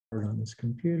on this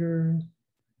computer.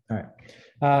 All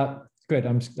right, good.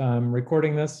 I'm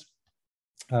recording this.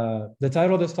 The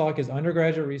title of this talk is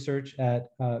Undergraduate Research at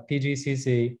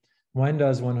PGCC. When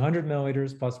does 100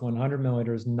 milliliters plus 100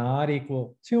 milliliters not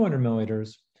equal 200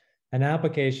 milliliters? An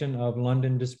application of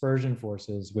London dispersion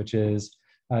forces, which is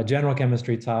a general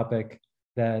chemistry topic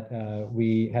that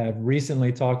we have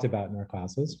recently talked about in our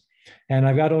classes. And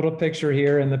I've got a little picture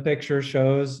here, and the picture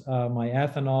shows my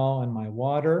ethanol and my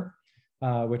water,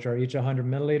 which are each 100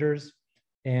 milliliters.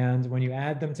 And when you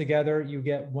add them together, you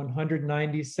get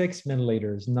 196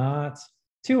 milliliters, not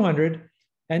 200,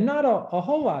 and not a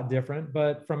whole lot different,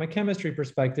 but from a chemistry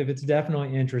perspective, it's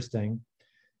definitely interesting.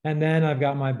 And then I've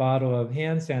got my bottle of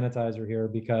hand sanitizer here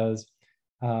because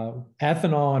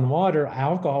ethanol and water,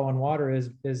 alcohol and water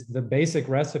is the basic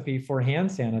recipe for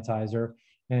hand sanitizer.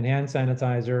 And hand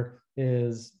sanitizer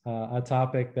is a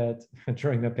topic that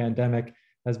during the pandemic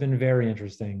has been very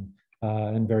interesting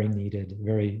and very needed,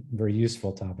 very, very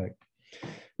useful topic.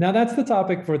 Now that's the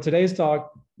topic for today's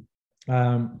talk.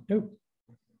 Let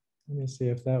me see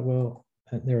if that will,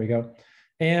 there we go.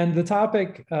 And the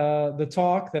topic, the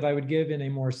talk that I would give in a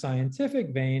more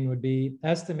scientific vein would be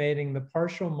estimating the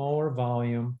partial molar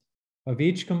volume of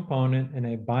each component in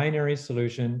a binary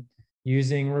solution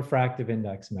using refractive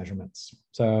index measurements.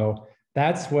 So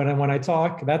that's when I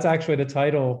talk, that's actually the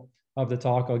title of the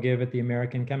talk I'll give at the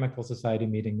American Chemical Society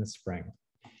meeting this spring.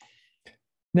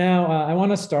 Now, I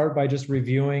want to start by just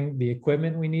reviewing the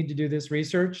equipment we need to do this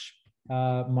research.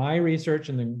 My research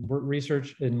and the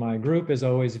research in my group is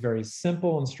always very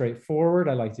simple and straightforward.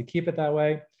 I like to keep it that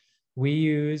way. We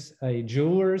use a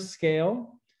jeweler's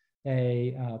scale,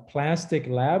 a plastic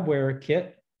labware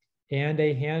kit, and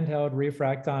a handheld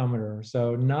refractometer.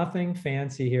 So nothing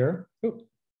fancy here.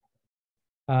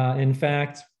 In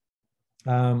fact,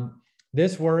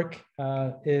 this work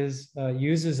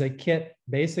uses a kit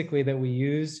basically that we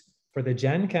use for the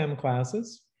Gen Chem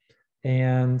classes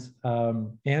and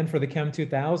for the Chem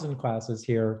 2000 classes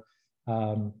here.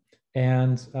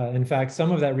 In fact,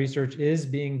 some of that research is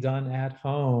being done at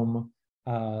home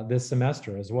this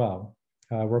semester as well.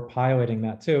 We're piloting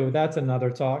that too. That's another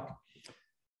talk.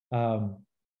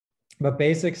 But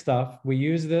basic stuff, we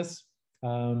use this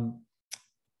in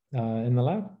the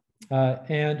lab.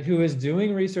 And who is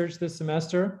doing research this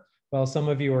semester? Well, some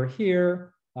of you are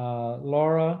here.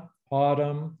 Laura,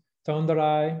 Autumn,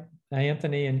 Tondarai,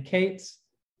 Anthony, and Kate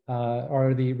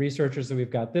are the researchers that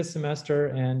we've got this semester.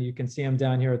 And you can see them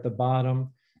down here at the bottom,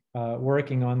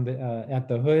 working on at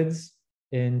the hoods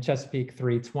in Chesapeake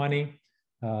 320.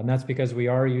 And that's because we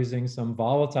are using some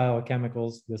volatile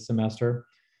chemicals this semester.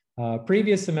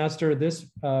 Previous semester, this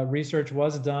research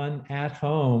was done at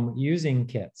home using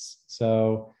kits.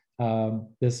 So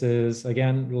this is,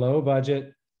 again, low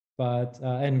budget, but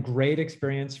and great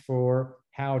experience for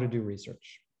how to do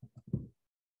research.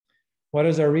 What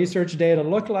does our research data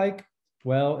look like?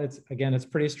 Well, it's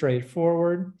pretty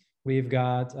straightforward. We've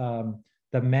got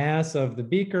the mass of the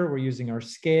beaker. We're using our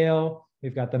scale.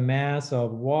 We've got the mass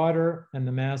of water and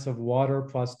the mass of water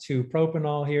plus 2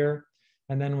 propanol here.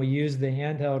 And then we use the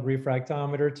handheld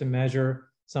refractometer to measure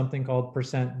something called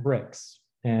percent Brix.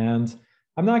 And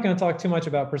I'm not going to talk too much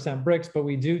about percent Brix, but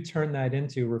we do turn that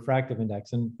into refractive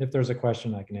index. And if there's a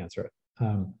question, I can answer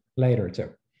it later too.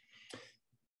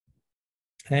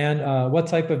 And what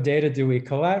type of data do we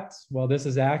collect? Well, this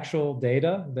is actual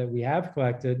data that we have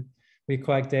collected. We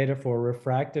collect data for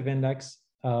refractive index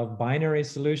of binary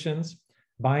solutions.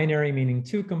 Binary meaning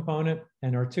 2 component,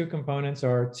 and our 2 components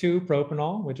are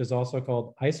 2-propanol, which is also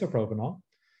called isopropanol,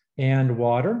 and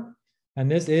water. And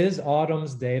this is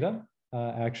Autumn's data,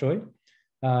 actually.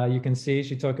 You can see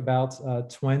she took about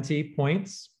 20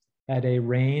 points at a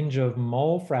range of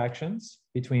mole fractions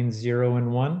between 0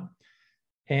 and 1.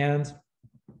 And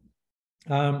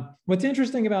what's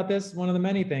interesting about this, one of the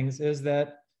many things, is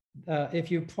that if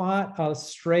you plot a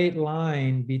straight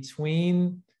line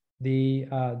between the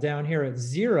down here at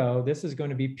 0, this is going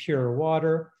to be pure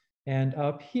water, and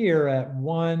up here at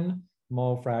 1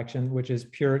 mole fraction, which is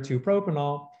pure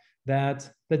 2-propanol, that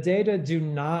the data do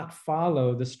not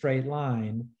follow the straight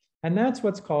line. And that's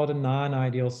what's called a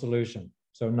non-ideal solution.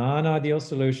 So non-ideal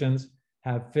solutions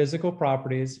have physical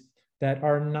properties that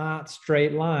are not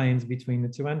straight lines between the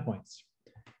 2 endpoints.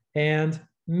 And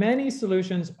many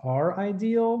solutions are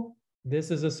ideal.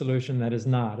 This is a solution that is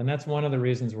not. And that's one of the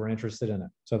reasons we're interested in it.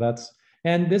 So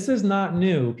and this is not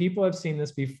new. People have seen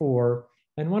this before.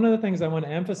 And one of the things I want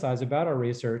to emphasize about our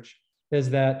research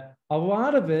is that a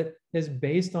lot of it is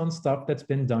based on stuff that's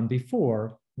been done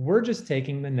before. We're just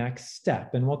taking the next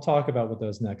step, and we'll talk about what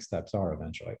those next steps are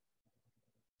eventually.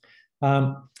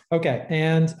 Okay,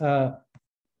 and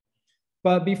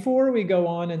But before we go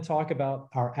on and talk about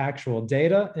our actual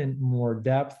data in more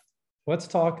depth, let's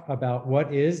talk about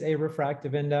what is a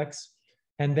refractive index.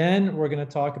 And then we're going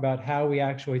to talk about how we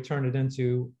actually turn it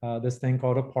into this thing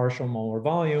called a partial molar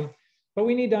volume. But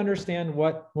we need to understand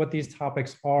what these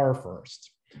topics are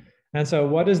first. And so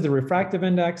what is the refractive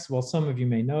index? Well, some of you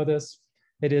may know this.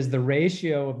 It is the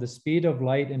ratio of the speed of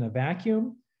light in a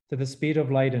vacuum to the speed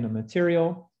of light in a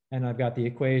material. And I've got the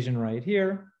equation right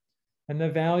here. And the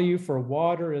value for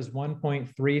water is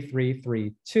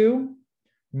 1.3332,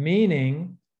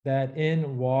 meaning that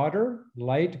in water,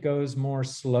 light goes more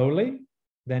slowly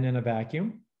than in a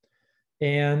vacuum.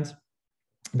 And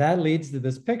that leads to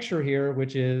this picture here,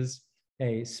 which is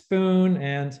a spoon.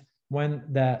 And when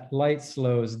that light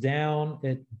slows down,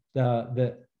 it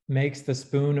makes the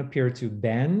spoon appear to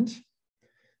bend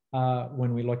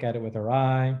when we look at it with our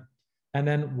eye. And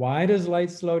then why does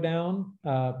light slow down?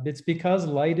 It's because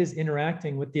light is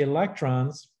interacting with the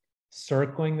electrons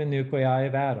circling the nuclei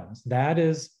of atoms. That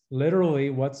is literally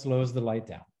what slows the light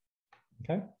down,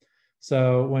 okay?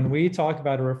 So when we talk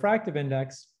about a refractive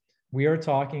index, we are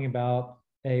talking about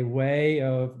a way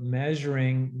of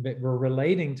measuring that we're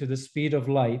relating to the speed of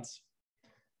light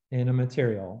in a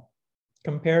material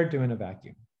compared to in a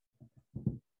vacuum.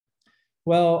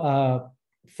 Well,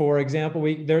 for example,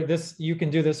 you can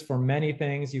do this for many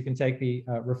things. You can take the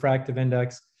refractive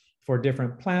index for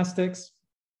different plastics,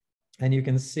 and you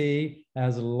can see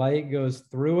as light goes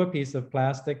through a piece of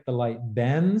plastic, the light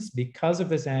bends because of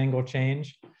this angle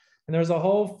change. And there's a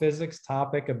whole physics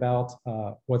topic about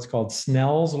what's called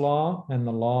Snell's law and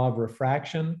the law of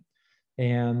refraction,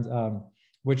 and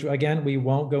which again, we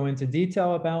won't go into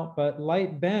detail about, but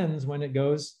light bends when it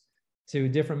goes to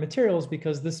different materials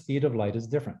because the speed of light is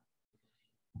different.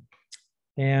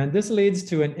 And this leads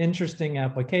to an interesting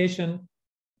application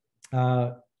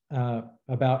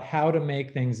about how to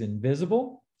make things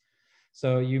invisible.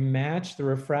 So you match the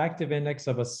refractive index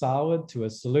of a solid to a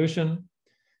solution.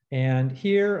 And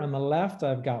here on the left,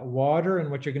 I've got water. And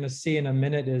what you're going to see in a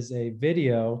minute is a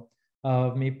video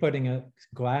of me putting a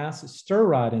glass stir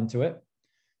rod into it.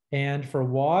 And for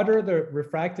water, the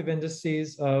refractive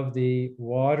indices of the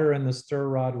water and the stir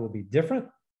rod will be different.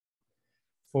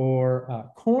 For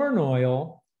corn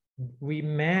oil, we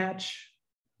match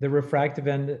the refractive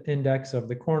index of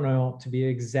the corn oil to be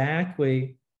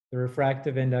exactly the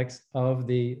refractive index of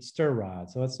the stir rod.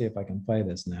 So let's see if I can play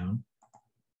this now.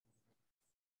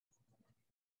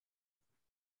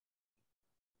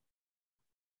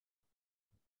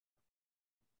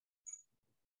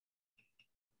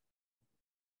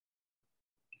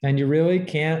 And you really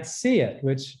can't see it,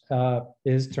 which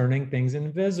is turning things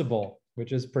invisible,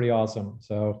 which is pretty awesome.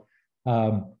 So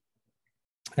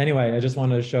anyway, I just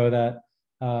wanted to show that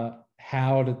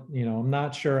how to, I'm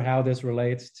not sure how this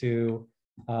relates to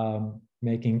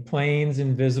making planes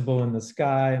invisible in the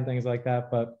sky and things like that.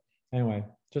 But anyway,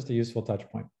 just a useful touch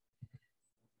point.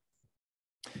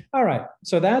 All right,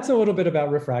 so that's a little bit about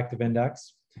refractive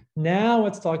index. Now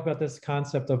let's talk about this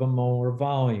concept of a molar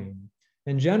volume.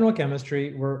 In general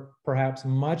chemistry, we're perhaps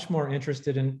much more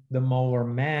interested in the molar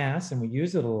mass, and we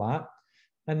use it a lot.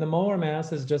 And the molar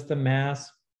mass is just the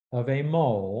mass of a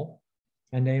mole.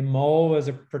 And a mole is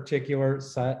a particular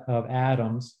set of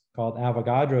atoms called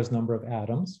Avogadro's number of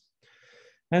atoms.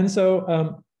 And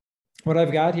so what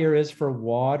I've got here is for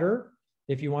water,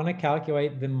 if you want to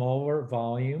calculate the molar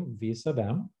volume, V sub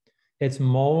m, it's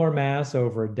molar mass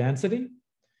over density.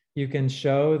 You can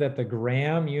show that the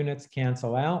gram units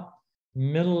cancel out.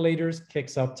 Milliliters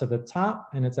kicks up to the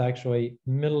top, and it's actually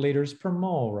milliliters per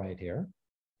mole right here.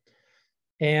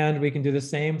 And we can do the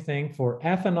same thing for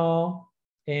ethanol.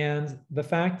 And the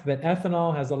fact that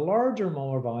ethanol has a larger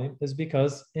molar volume is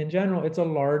because, in general, it's a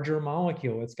larger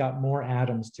molecule. It's got more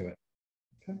atoms to it.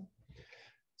 Okay.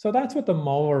 So that's what the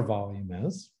molar volume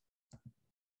is.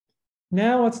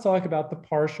 Now let's talk about the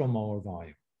partial molar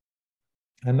volume.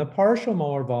 And the partial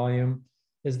molar volume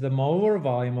is the molar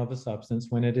volume of a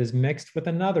substance when it is mixed with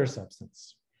another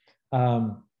substance.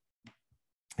 And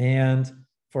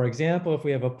for example, if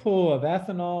we have a pool of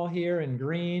ethanol here in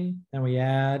green and we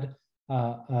add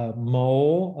a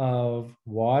mole of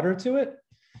water to it,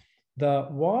 the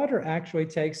water actually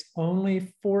takes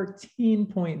only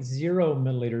 14.0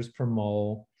 milliliters per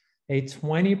mole, a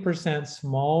 20%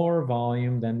 smaller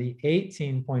volume than the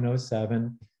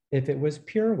 18.07 if it was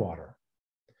pure water.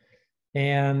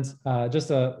 And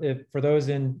for those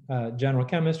in general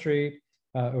chemistry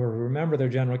or remember their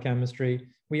general chemistry,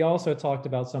 we also talked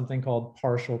about something called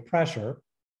partial pressure.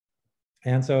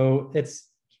 And so it's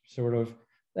sort of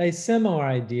a similar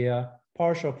idea.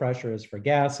 Partial pressure is for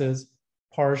gases.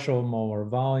 Partial molar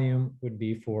volume would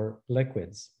be for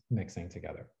liquids. mixing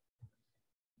together.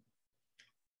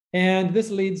 And this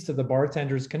leads to the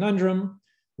bartender's conundrum,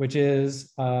 which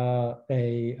is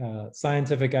a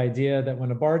scientific idea that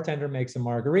when a bartender makes a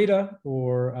margarita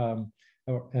or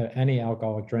any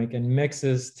alcoholic drink and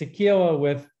mixes tequila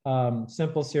with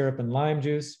simple syrup and lime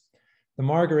juice, the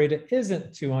margarita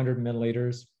isn't 200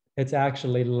 milliliters, it's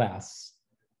actually less.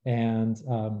 And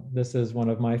this is one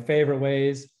of my favorite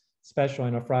ways, especially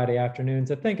on a Friday afternoon,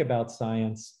 to think about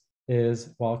science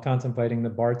is while contemplating the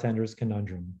bartender's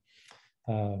conundrum.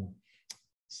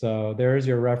 So there's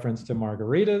your reference to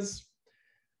margaritas.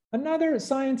 Another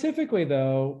scientifically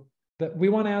though, that we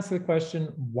want to ask the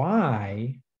question,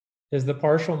 why is the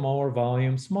partial molar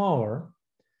volume smaller?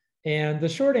 And the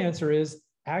short answer is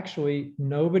actually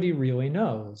nobody really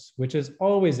knows, which is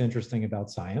always interesting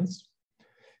about science.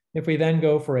 If we then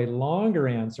go for a longer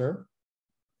answer,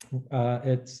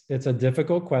 it's a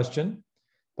difficult question,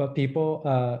 but people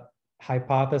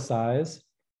hypothesize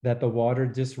that the water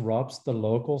disrupts the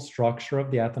local structure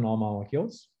of the ethanol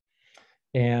molecules,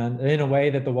 and in a way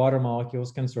that the water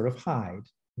molecules can sort of hide.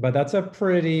 But that's a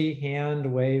pretty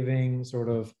hand-waving sort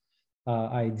of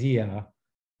idea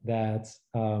that,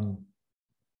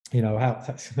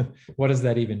 what does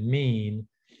that even mean?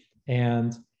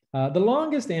 And the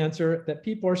longest answer that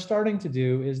people are starting to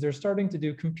do is they're starting to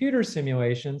do computer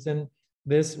simulations. And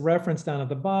this reference down at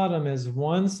the bottom is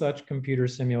one such computer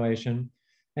simulation.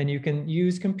 And you can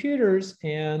use computers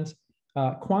and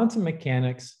quantum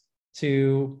mechanics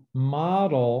to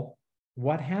model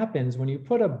what happens when you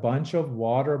put a bunch of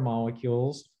water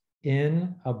molecules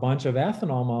in a bunch of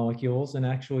ethanol molecules and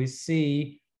actually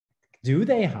see, do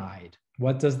they hide?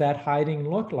 What does that hiding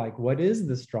look like? What is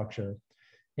the structure?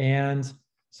 And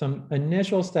some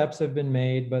initial steps have been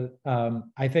made, but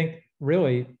I think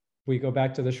really we go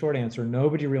back to the short answer,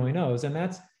 nobody really knows. And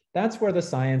that's where the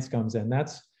science comes in.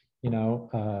 That's,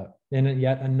 in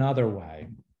yet another way.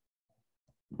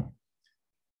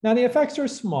 Now the effects are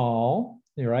small,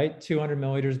 right? 200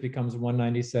 milliliters becomes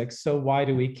 196. So why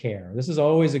do we care? This is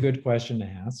always a good question to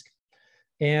ask.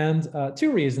 And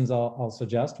two reasons I'll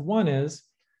suggest. One is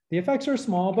the effects are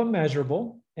small but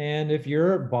measurable. And if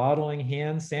you're bottling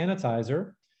hand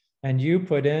sanitizer and you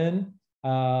put in,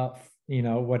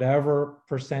 whatever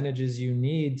percentages you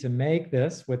need to make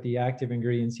this with the active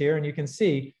ingredients here, and you can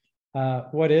see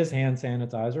what is hand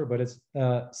sanitizer, but it's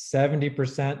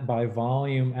 70% by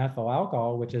volume ethyl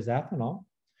alcohol, which is ethanol,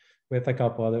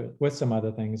 with some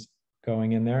other things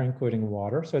going in there, including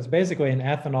water. So it's basically an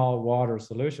ethanol water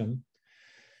solution.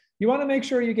 You want to make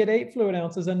sure you get 8 fluid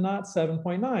ounces and not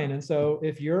 7.9. And so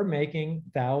if you're making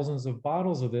thousands of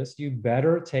bottles of this, you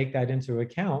better take that into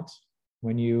account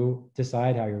when you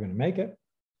decide how you're going to make it.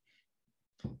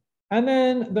 And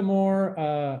then the more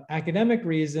academic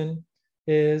reason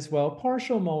is, well,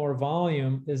 partial molar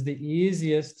volume is the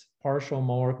easiest partial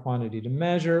molar quantity to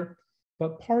measure,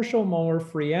 but partial molar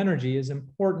free energy is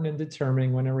important in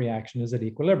determining when a reaction is at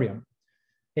equilibrium.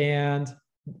 And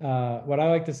what I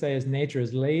like to say is nature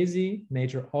is lazy.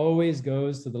 Nature always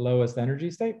goes to the lowest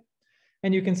energy state.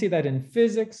 And you can see that in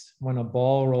physics, when a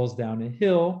ball rolls down a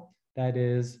hill, that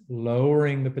is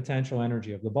lowering the potential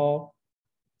energy of the ball.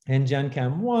 In Gen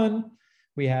Chem 1,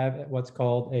 we have what's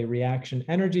called a reaction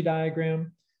energy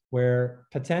diagram, where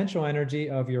potential energy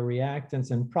of your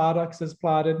reactants and products is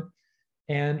plotted.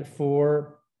 And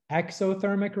for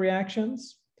exothermic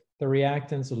reactions, the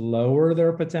reactants lower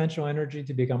their potential energy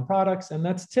to become products. And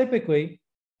that's typically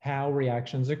how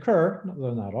reactions occur,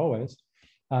 though not always.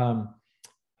 And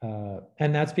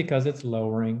that's because it's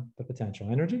lowering the potential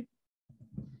energy.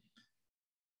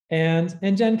 And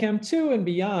in Gen Chem 2 and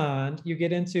beyond, you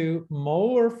get into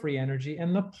molar free energy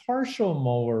and the partial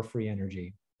molar free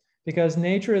energy, because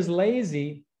nature is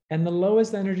lazy, and the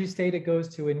lowest energy state it goes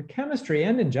to in chemistry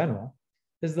and in general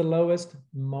is the lowest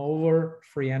molar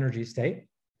free energy state.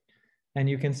 And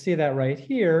you can see that right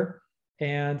here.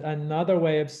 And another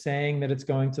way of saying that it's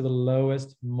going to the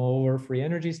lowest molar free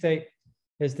energy state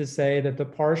is to say that the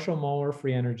partial molar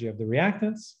free energy of the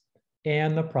reactants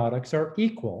and the products are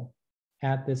equal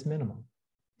at this minimum.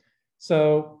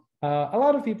 So a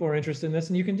lot of people are interested in this,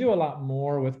 and you can do a lot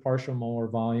more with partial molar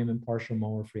volume and partial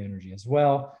molar free energy as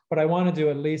well. But I wanted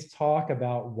to at least talk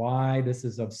about why this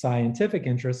is of scientific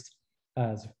interest,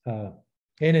 as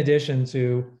in addition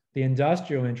to the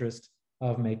industrial interest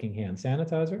of making hand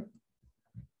sanitizer.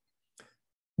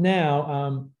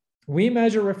 Now, we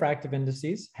measure refractive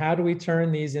indices. How do we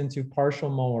turn these into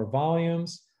partial molar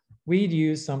volumes? We'd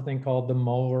use something called the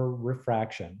molar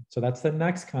refraction. So that's the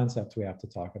next concept we have to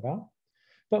talk about.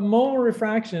 But molar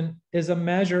refraction is a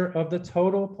measure of the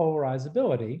total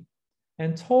polarizability.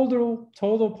 And total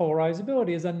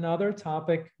polarizability is another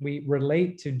topic we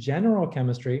relate to general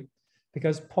chemistry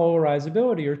because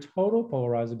polarizability or total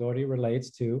polarizability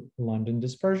relates to London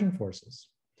dispersion forces.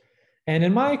 And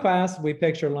in my class, we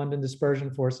picture London dispersion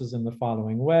forces in the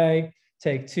following way.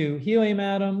 Take two helium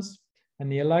atoms,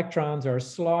 and the electrons are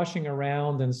sloshing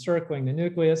around and circling the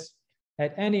nucleus.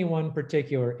 At any one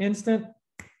particular instant,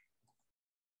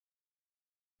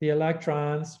 the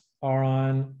electrons are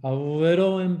on a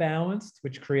little imbalanced,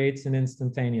 which creates an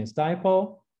instantaneous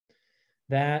dipole.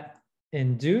 That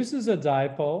induces a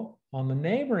dipole on the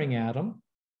neighboring atom,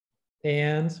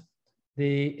 and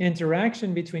the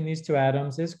interaction between these two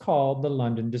atoms is called the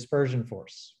London dispersion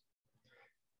force.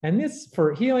 And this,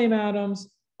 for helium atoms,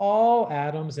 all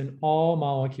atoms and all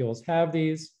molecules have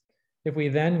these. If we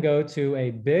then go to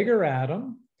a bigger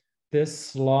atom, this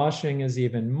sloshing is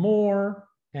even more,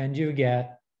 and you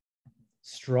get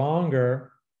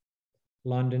stronger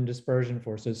London dispersion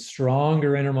forces,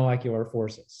 stronger intermolecular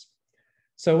forces.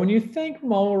 So when you think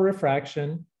molar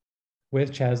refraction,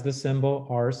 which has the symbol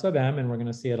R sub m, and we're going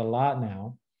to see it a lot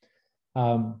now,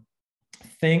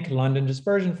 think London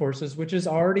dispersion forces, which is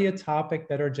already a topic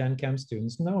that our Gen Chem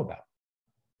students know about.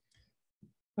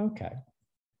 Okay.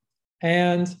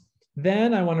 And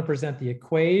then I want to present the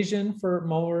equation for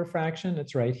molar refraction.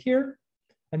 It's right here.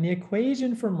 And the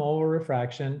equation for molar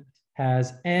refraction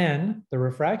has N, the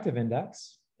refractive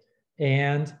index,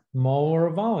 and molar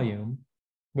volume,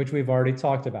 which we've already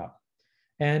talked about.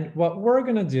 And what we're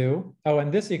going to do, oh,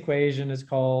 and this equation is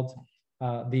called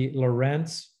the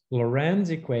Lorentz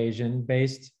equation,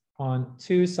 based on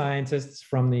two scientists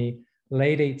from the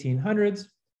late 1800s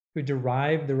who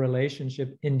derived the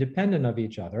relationship independent of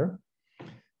each other.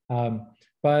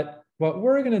 But what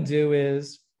we're going to do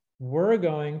is we're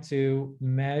going to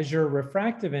measure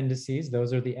refractive indices.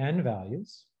 Those are the N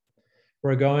values.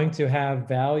 We're going to have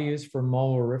values for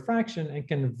molar refraction and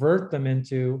convert them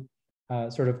into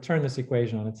sort of turn this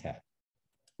equation on its head.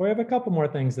 We have a couple more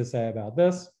things to say about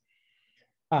this.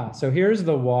 So here's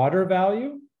the water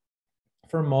value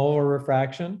for molar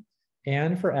refraction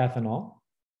and for ethanol.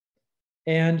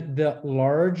 And the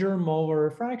larger molar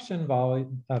refraction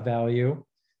value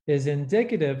is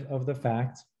indicative of the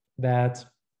fact that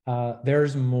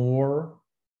there's more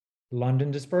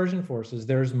London dispersion forces,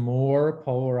 there's more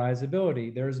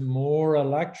polarizability, there's more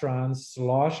electrons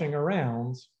sloshing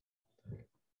around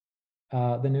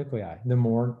the nuclei, the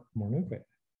more nuclei.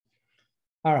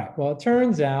 All right, well, it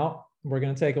turns out we're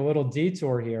going to take a little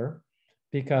detour here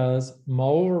because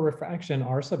molar refraction,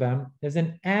 R sub m, is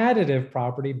an additive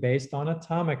property based on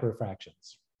atomic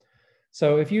refractions.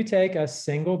 So if you take a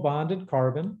single bonded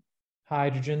carbon,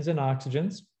 hydrogens and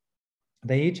oxygens,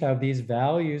 they each have these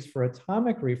values for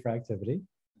atomic refractivity,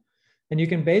 and you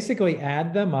can basically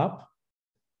add them up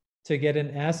to get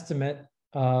an estimate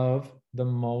of the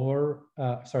molar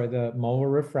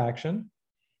refraction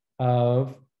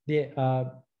of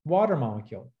the water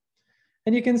molecule.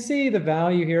 And you can see the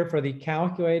value here for the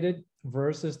calculated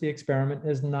versus the experiment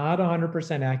is not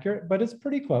 100% accurate, but it's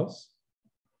pretty close.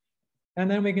 And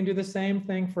then we can do the same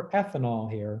thing for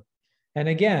ethanol here. And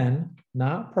again,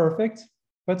 not perfect,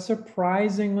 but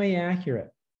surprisingly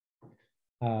accurate.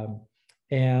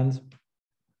 And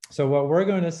so what we're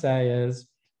going to say is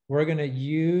we're going to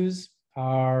use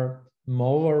our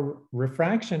molar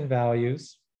refraction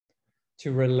values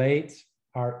to relate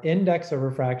our index of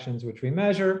refractions, which we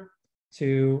measure,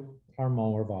 to our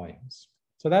molar volumes.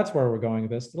 So that's where we're going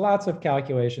with this. Lots of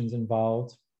calculations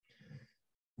involved.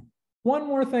 One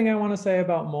more thing I want to say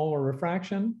about molar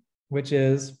refraction, which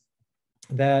is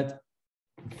that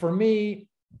for me,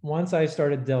 once I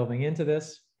started delving into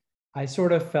this, I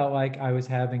sort of felt like I was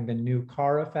having the new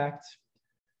car effect.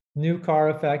 New car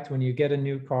effect, when you get a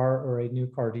new car or a new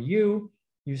car to you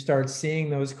start seeing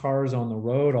those cars on the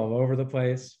road all over the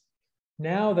place.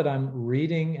 Now that I'm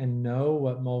reading and know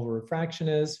what molar refraction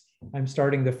is, I'm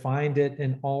starting to find it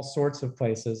in all sorts of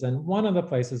places. And one of the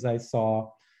places I saw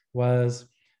was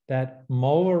that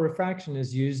molar refraction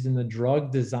is used in the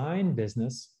drug design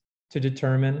business to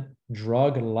determine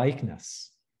drug likeness,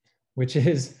 which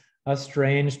is a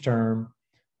strange term.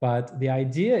 But the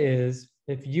idea is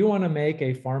if you want to make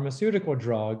a pharmaceutical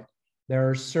drug, there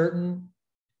are certain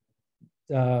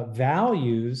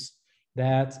values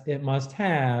that it must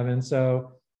have. And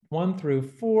so 1 through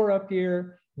 4 up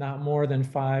here, not more than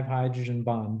 5 hydrogen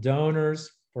bond donors,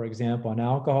 for example, an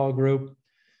alcohol group,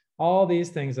 all these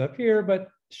things up here. But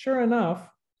sure enough,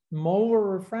 molar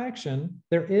refraction,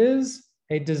 there is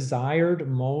a desired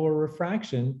molar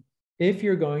refraction if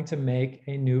you're going to make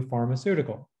a new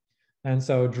pharmaceutical. And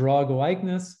so drug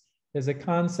likeness is a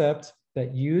concept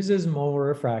that uses molar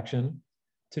refraction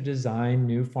to design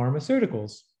new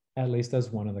pharmaceuticals, at least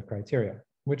as one of the criteria,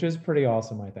 which is pretty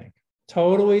awesome, I think.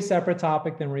 Totally separate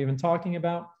topic than we're even talking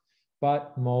about,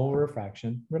 but molar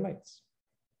refraction relates.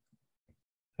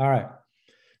 All right,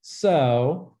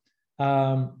 so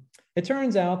it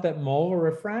turns out that molar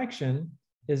refraction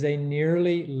is a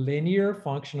nearly linear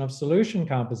function of solution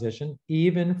composition,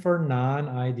 even for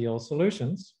non-ideal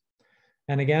solutions.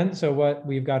 And again, so what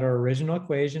we've got our original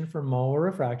equation for molar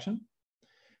refraction.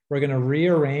 We're going to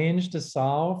rearrange to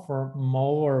solve for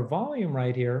molar volume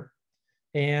right here.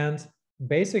 And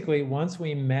basically, once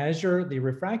we measure the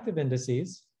refractive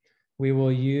indices, we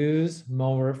will use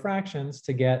molar refractions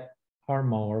to get our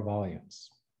molar volumes.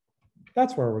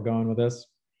 That's where we're going with this.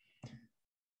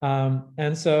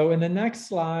 And so in the next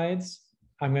slides,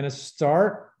 I'm going to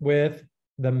start with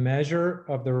the measure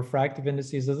of the refractive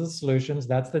indices of the solutions.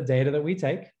 That's the data that we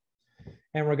take.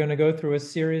 And we're going to go through a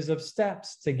series of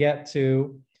steps to get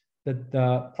to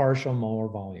the partial molar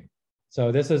volume.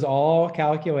 So this is all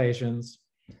calculations,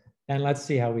 and let's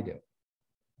see how we do.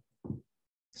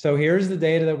 So here's the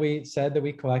data that we said that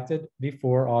we collected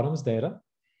before Autumn's data.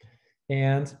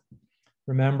 And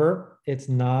remember, it's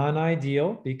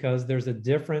non-ideal because there's a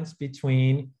difference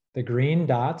between the green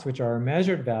dots, which are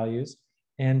measured values,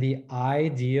 and the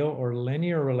ideal or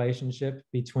linear relationship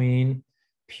between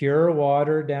pure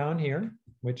water down here,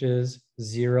 which is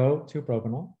 0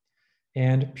 2-propanol,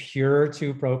 and pure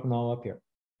 2-propanol up here.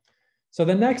 So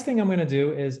the next thing I'm going to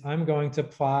do is I'm going to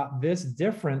plot this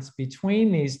difference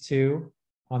between these two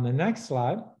on the next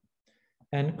slide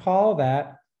and call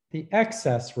that the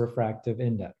excess refractive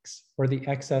index, or the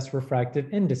excess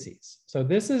refractive indices. So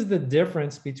this is the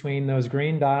difference between those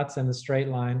green dots and the straight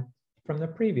line from the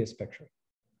previous picture.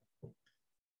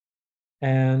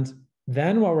 And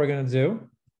then what we're going to do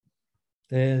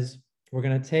is we're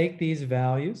going to take these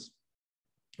values.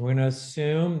 We're going to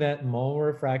assume that molar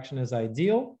refraction is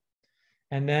ideal.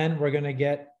 And then we're going to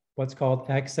get what's called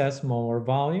excess molar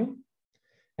volume.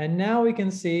 And now we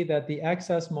can see that the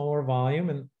excess molar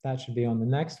volume, and that should be on the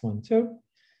next one too,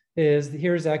 is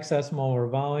here's excess molar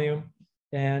volume,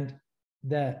 and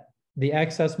that the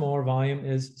excess molar volume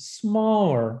is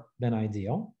smaller than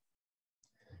ideal,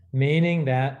 meaning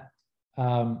that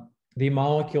the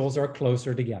molecules are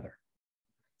closer together.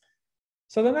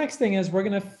 So the next thing is we're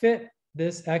going to fit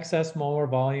this excess molar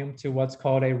volume to what's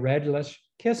called a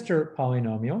Redlich-Kister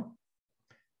polynomial.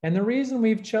 And the reason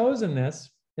we've chosen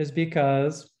this is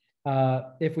because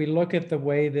if we look at the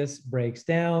way this breaks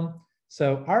down,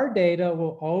 so our data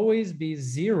will always be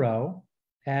 0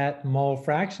 at mole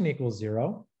fraction equals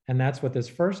 0, and that's what this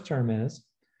first term is,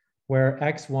 where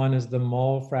x1 is the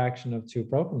mole fraction of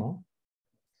 2-propanol.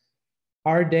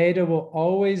 Our data will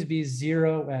always be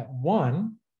 0 at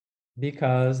 1,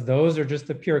 because those are just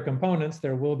the pure components.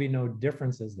 There will be no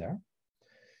differences there.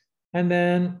 And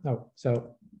then,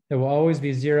 so it will always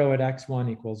be 0 at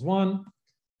x1 equals 1.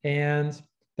 And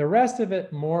the rest of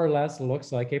it more or less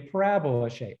looks like a parabola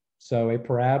shape. So a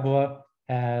parabola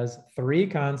has 3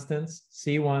 constants,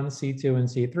 C1, C2, and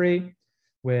C3,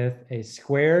 with a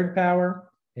squared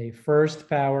power, a first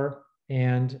power,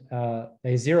 and a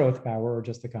 0th power, or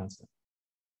just a constant.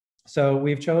 So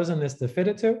we've chosen this to fit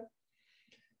it to.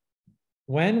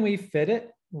 When we fit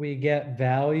it, we get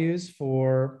values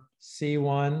for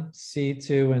C1,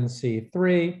 C2, and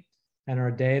C3, and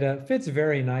our data fits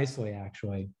very nicely,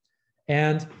 actually.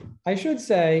 And I should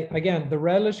say, again, the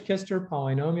Redlich-Kister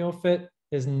polynomial fit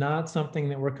is not something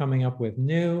that we're coming up with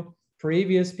new.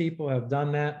 Previous people have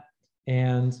done that,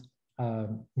 and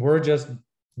we're just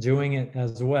doing it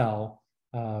as well.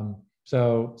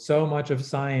 So much of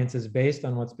science is based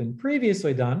on what's been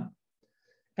previously done.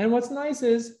 And what's nice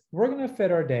is we're going to fit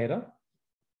our data.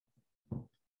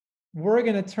 We're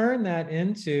going to turn that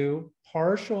into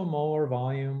partial molar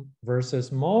volume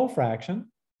versus mole fraction.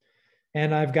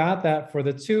 And I've got that for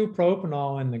the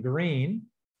 2-propanol in the green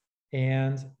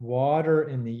and water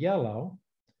in the yellow.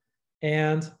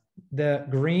 And the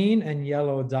green and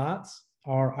yellow dots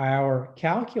are our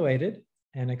calculated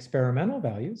and experimental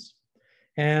values.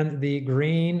 And the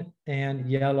green and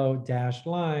yellow dashed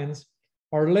lines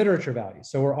are literature values.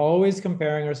 So we're always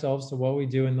comparing ourselves to what we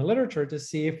do in the literature to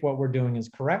see if what we're doing is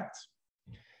correct.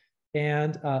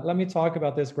 And let me talk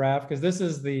about this graph, because this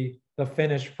is the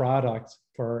finished product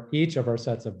for each of our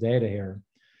sets of data here.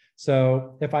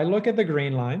 So if I look at the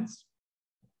green lines,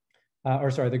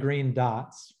 the green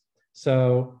dots.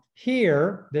 So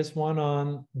here, this one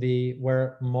on the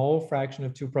where mole fraction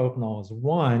of 2-propanol is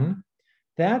 1,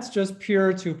 that's just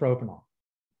pure 2-propanol.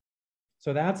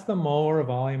 So that's the molar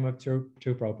volume of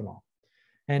 2-propanol.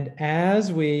 And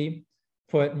as we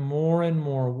put more and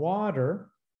more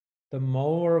water the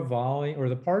molar volume or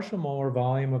the partial molar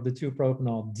volume of the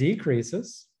 2-propanol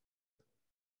decreases.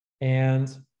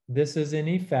 And this is in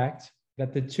effect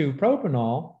that the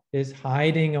 2-propanol is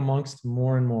hiding amongst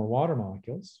more and more water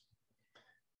molecules.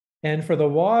 And for the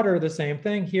water, the same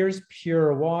thing. Here's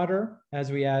pure water.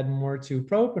 As we add more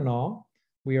 2-propanol,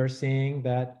 we are seeing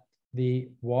that the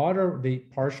water, the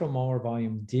partial molar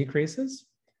volume decreases,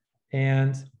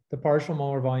 and the partial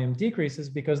molar volume decreases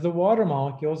because the water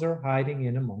molecules are hiding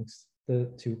in amongst the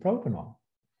 2-propanol.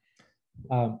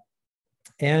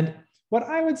 And what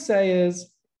I would say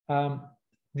is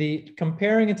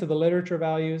comparing it to the literature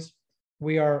values,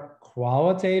 we are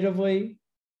qualitatively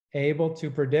able to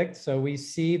predict. So we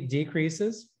see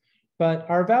decreases, but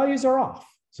our values are off.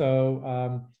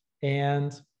 So,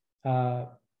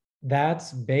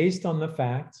 that's based on the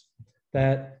fact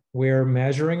that we're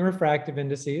measuring refractive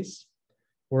indices.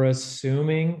 We're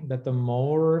assuming that the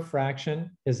molar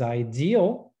refraction is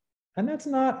ideal, and that's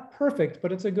not perfect,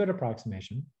 but it's a good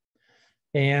approximation.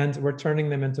 And we're turning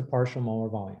them into partial molar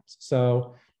volumes.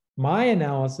 So my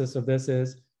analysis of this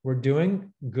is we're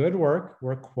doing good work.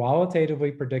 We're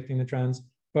qualitatively predicting the trends,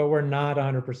 but we're not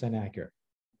 100% accurate.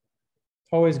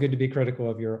 Always good to be critical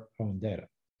of your own data.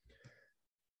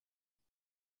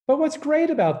 But what's great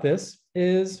about this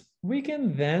is we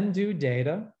can then do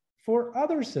data for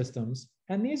other systems.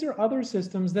 And these are other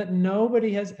systems that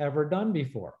nobody has ever done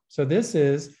before. So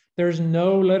there's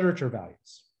no literature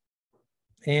values.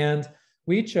 And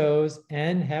we chose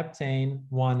N-heptane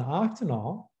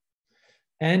 1-octanol.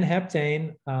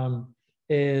 N-heptane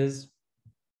is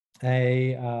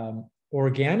a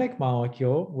organic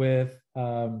molecule with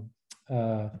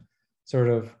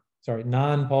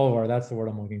non-polar, that's the word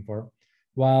I'm looking for.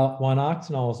 While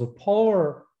 1-octanol is a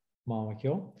polar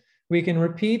molecule, we can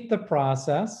repeat the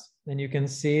process, and you can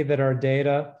see that our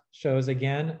data shows,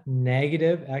 again,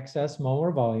 negative excess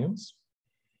molar volumes.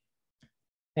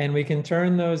 And we can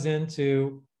turn those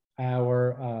into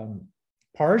our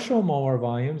partial molar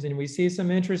volumes, and we see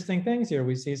some interesting things here.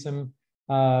 We see some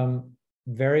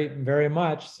very, very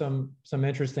much some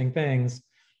interesting things.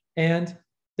 And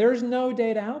there's no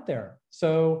data out there.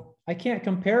 So I can't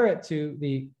compare it to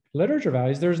the literature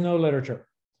values. There's no literature.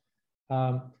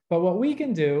 But what we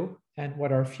can do, and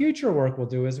what our future work will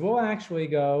do, is we'll actually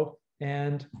go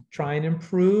and try and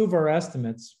improve our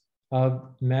estimates of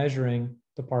measuring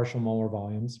the partial molar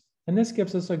volumes. And this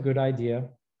gives us a good idea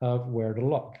of where to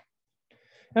look.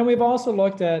 And we've also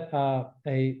looked at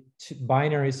a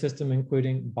binary system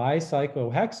including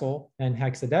bicyclohexyl and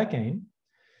hexadecane.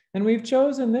 And we've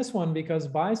chosen this one because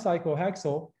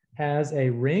bicyclohexyl has a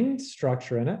ringed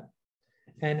structure in it,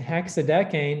 and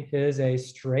hexadecane is a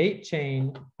straight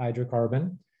chain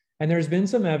hydrocarbon. And there's been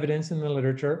some evidence in the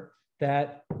literature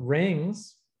that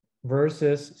rings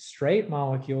versus straight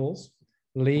molecules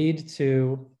lead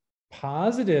to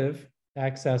positive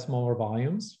excess molar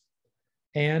volumes,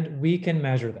 and we can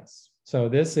measure this. So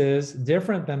this is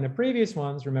different than the previous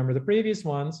ones. Remember, the previous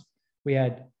ones, we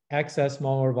had excess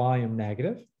molar volume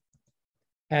negative,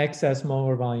 excess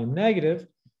molar volume negative,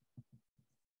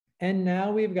 and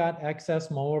now we've got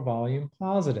excess molar volume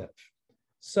positive.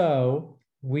 So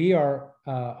we are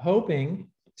hoping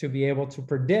to be able to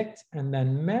predict and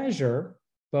then measure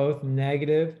both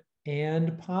negative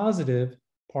and positive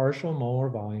partial molar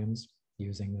volumes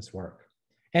using this work.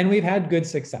 And we've had good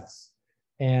success.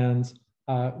 And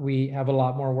we have a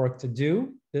lot more work to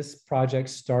do. This project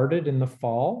started in the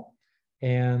fall,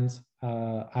 and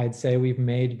I'd say we've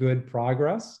made good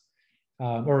progress.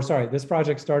 This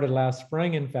project started last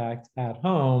spring, in fact, at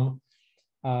home.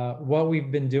 What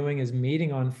we've been doing is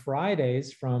meeting on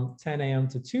Fridays from 10 a.m.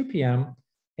 to 2 p.m.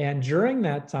 And during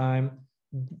that time,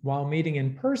 while meeting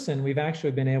in person, we've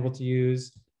actually been able to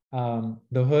use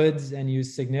the hoods and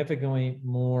use significantly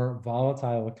more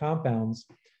volatile compounds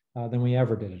than we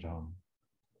ever did at home.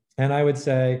 And I would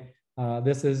say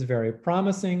this is very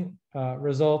promising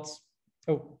results.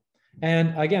 Oh,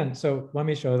 and again, so let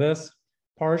me show this.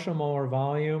 Partial molar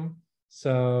volume.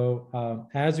 So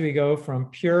as we go from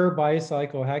pure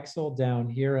bicyclohexyl down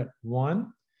here at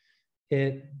 1,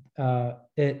 it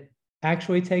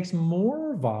actually takes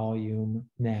more volume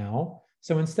now.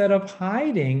 So instead of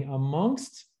hiding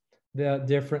amongst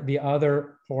the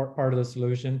other part of the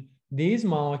solution, these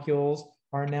molecules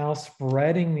are now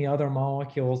spreading the other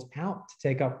molecules out to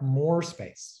take up more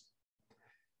space.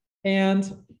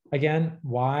 And again,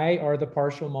 why are the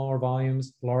partial molar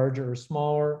volumes larger or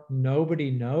smaller?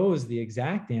 Nobody knows the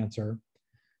exact answer,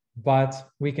 but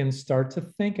we can start to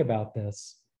think about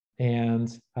this and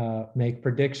make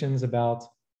predictions about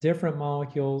different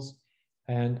molecules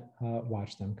and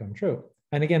watch them come true.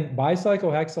 And again,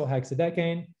 bicyclohexyl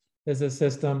hexadecane is a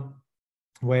system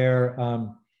where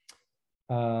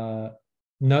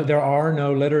there are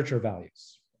no literature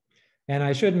values. And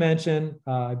I should mention,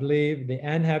 I believe the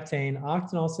N-heptane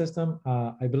octanol system,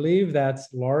 I believe that's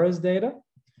Laura's data.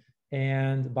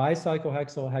 And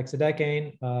bicyclohexyl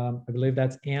hexadecane, I believe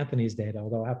that's Anthony's data,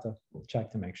 although I'll have to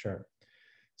check to make sure.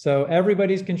 So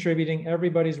everybody's contributing,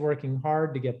 everybody's working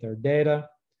hard to get their data.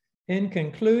 In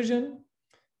conclusion,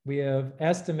 we have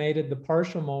estimated the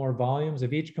partial molar volumes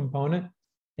of each component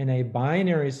in a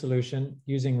binary solution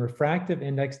using refractive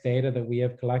index data that we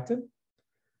have collected.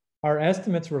 Our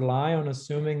estimates rely on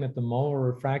assuming that the molar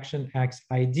refraction acts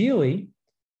ideally,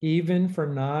 even for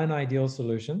non-ideal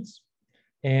solutions.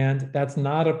 And that's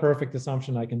not a perfect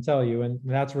assumption, I can tell you. And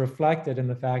that's reflected in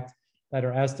the fact that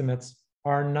our estimates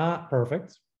are not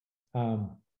perfect.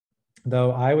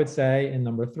 Though I would say in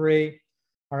number 3,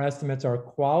 our estimates are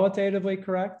qualitatively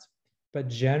correct, but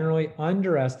generally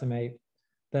underestimate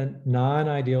the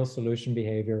non-ideal solution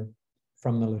behavior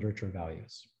from the literature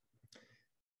values.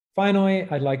 Finally,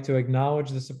 I'd like to acknowledge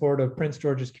the support of Prince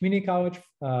George's Community College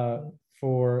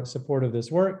for support of this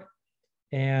work,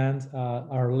 and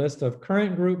our list of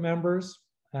current group members,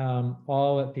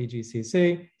 all at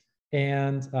PGCC,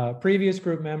 and previous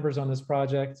group members on this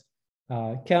project,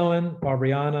 Kellen,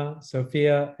 Barbriana,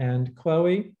 Sophia, and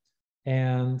Chloe.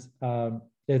 And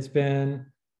it's been,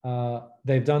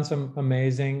 they've done some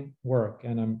amazing work,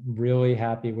 and I'm really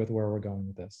happy with where we're going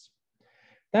with this.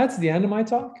 That's the end of my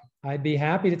talk. I'd be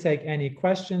happy to take any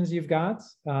questions you've got.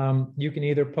 You can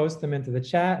either post them into the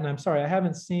chat, and I'm sorry, I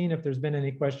haven't seen if there's been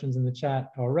any questions in the chat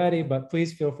already, but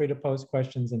please feel free to post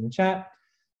questions in the chat,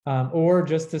 or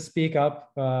just to speak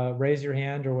up, raise your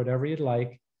hand or whatever you'd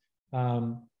like.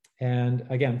 And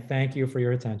again, thank you for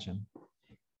your attention.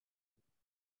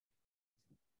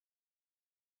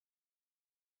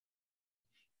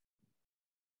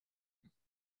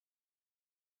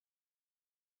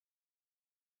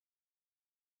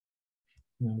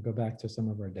 Now go back to some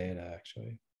of our data,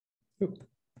 actually. Oop.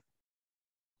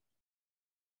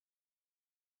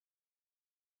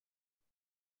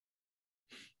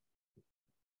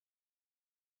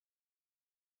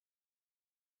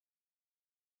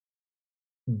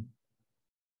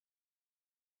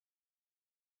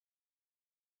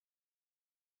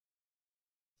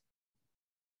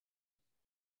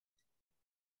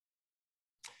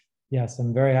 Yes,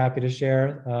 I'm very happy to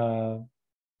share.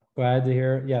 Glad to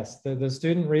hear. Yes, the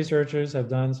student researchers have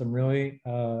done some really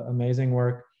amazing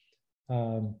work.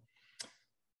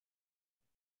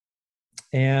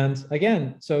 And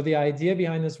again, so the idea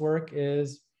behind this work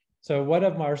is, so what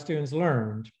have our students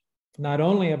learned? Not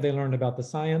only have they learned about the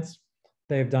science,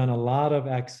 they've done a lot of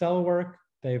Excel work.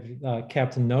 They've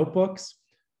kept notebooks.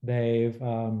 They've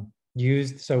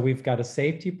used, so we've got a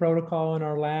safety protocol in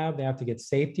our lab. They have to get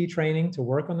safety training to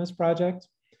work on this project.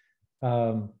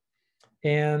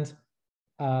 And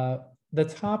the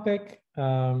topic,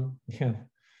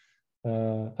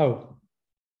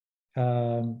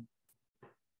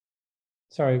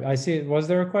 sorry, I see, was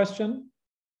there a question?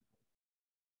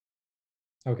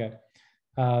 Okay.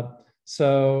 And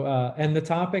the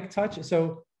topic touch,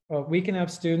 so we can have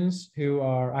students who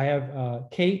are, I have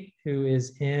Kate, who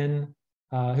is in,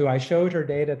 who I showed her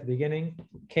data at the beginning.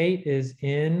 Kate is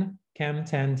in Chem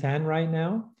 1010 right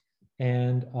now.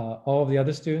 And all of the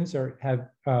other students are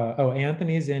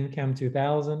Anthony's in Chem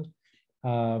 2000.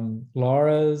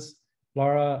 Laura,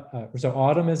 so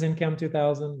Autumn is in Chem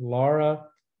 2000. Laura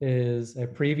is a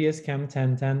previous Chem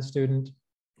 1010 student.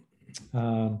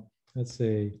 Let's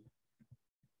see.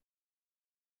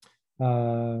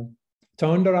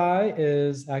 Tondarai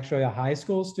is actually a high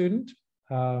school student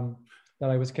that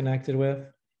I was connected with.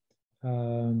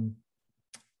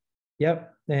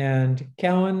 Yep, and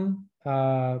Kellen,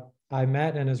 I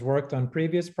met and has worked on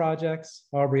previous projects.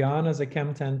 Aubriana is a Chem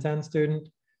 1010 student.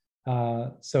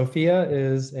 Sophia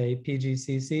is a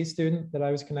PGCC student that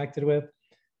I was connected with.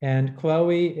 And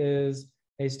Chloe is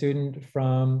a student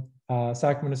from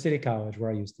Sacramento City College,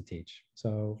 where I used to teach.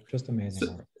 So just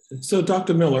amazing work. So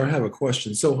Dr. Miller, I have a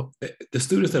question. So the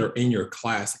students that are in your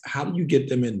class, how do you get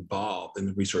them involved in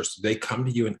the research? Do they come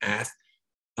to you and ask,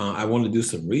 I want to do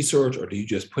some research, or do you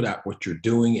just put out what you're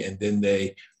doing and then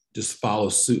they just follow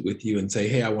suit with you and say,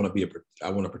 hey, I want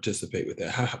to participate with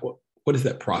that? What does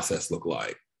that process look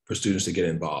like for students to get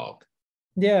involved?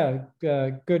 Yeah,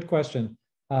 good question,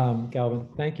 Calvin.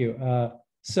 Thank you.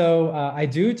 So I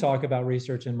do talk about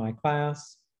research in my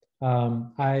class.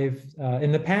 In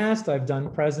the past, I've done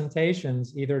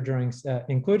presentations either during,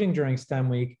 including during STEM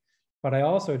week, but I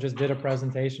also just did a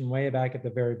presentation way back at the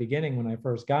very beginning when I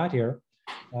first got here,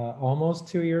 almost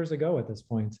 2 years ago at this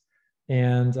point,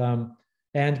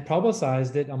 and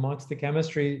publicized it amongst the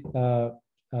chemistry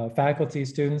faculty,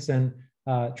 students, and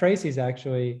Tracy's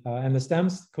actually, and the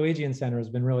STEMS Collegian Center has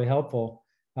been really helpful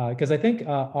because I think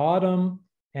Autumn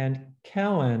and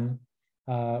Kellen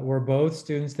were both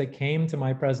students that came to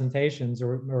my presentations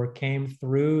or came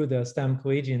through the STEM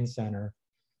Collegian Center.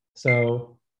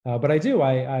 So, but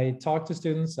I talk to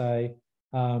students. I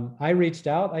reached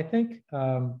out, I think,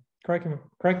 correct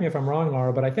me if I'm wrong,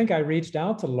 Laura, but I think I reached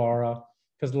out to Laura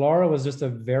because Laura was just a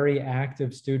very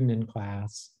active student in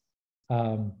class.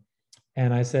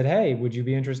 And I said, hey, would you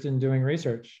be interested in doing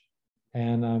research?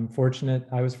 And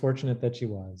I was fortunate that she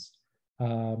was.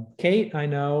 Kate, I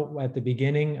know at the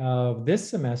beginning of this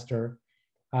semester,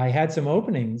 I had some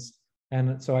openings.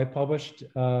 And so I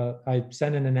I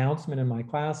sent an announcement in my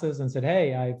classes and said,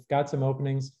 hey, I've got some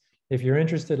openings. If you're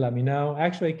interested, let me know.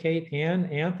 Actually, Kate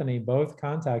and Anthony both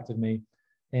contacted me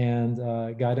and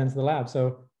got into the lab.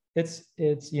 So it's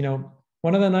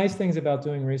one of the nice things about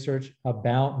doing research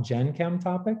about Gen Chem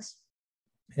topics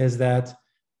is that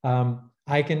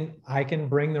I can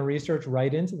bring the research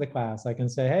right into the class. I can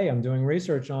say, hey, I'm doing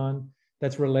research on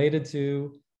that's related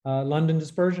to London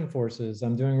dispersion forces.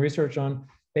 I'm doing research on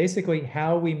basically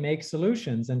how we make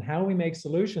solutions, and how we make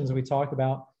solutions we talk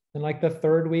about in like the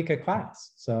third week of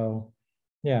class. So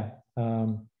yeah,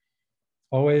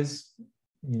 always,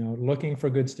 looking for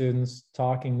good students,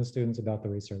 talking to students about the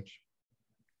research.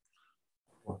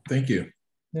 Well, thank you.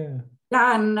 Yeah.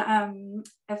 Yeah, and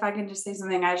if I can just say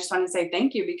something, I just want to say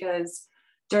thank you, because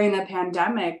during the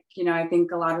pandemic, I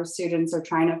think a lot of students are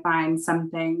trying to find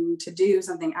something to do,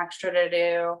 something extra to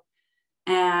do.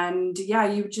 And yeah,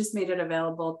 you just made it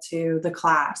available to the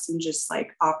class and just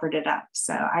like offered it up.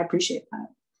 So I appreciate that.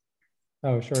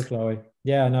 Oh, sure, Chloe.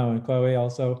 Yeah, no, and Chloe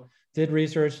also did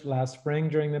research last spring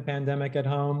during the pandemic at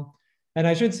home. And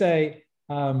I should say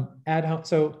at home,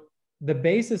 so the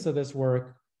basis of this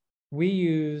work, we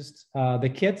used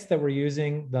the kits that we're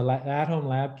using, the at-home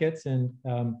lab kits, and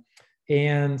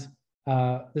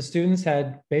the students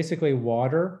had basically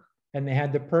water, and they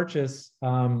had to purchase,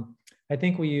 I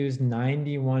think we used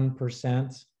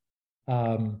 91%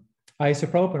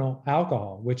 isopropyl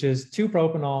alcohol, which is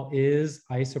 2-propanol is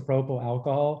isopropyl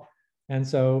alcohol. And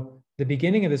so the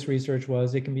beginning of this research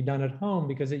was it can be done at home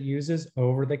because it uses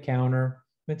over-the-counter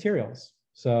materials.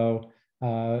 So,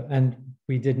 and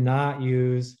we did not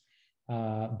use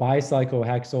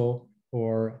bicyclohexyl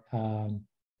or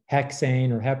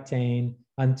hexane or heptane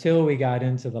until we got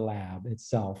into the lab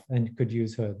itself and could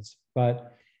use hoods.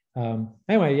 But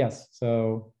anyway, yes,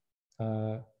 so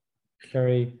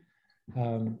very,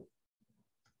 and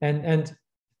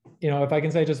if I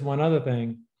can say just one other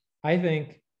thing, I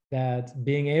think that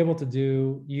being able to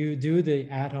do the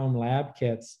at-home lab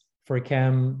kits for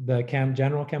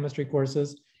general chemistry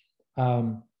courses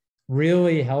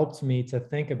really helped me to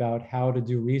think about how to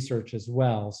do research as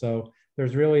well. So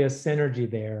there's really a synergy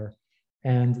there.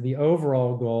 And the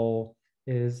overall goal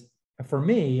is, for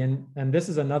me, and this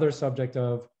is another subject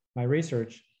of my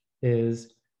research,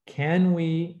 is can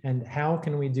we and how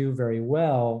can we do very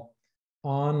well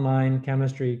online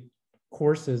chemistry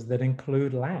courses that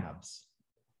include labs?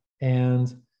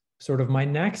 And sort of my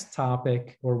next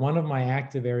topic, or one of my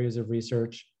active areas of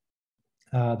research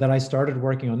that I started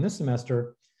working on this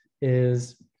semester,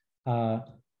 is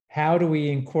how do we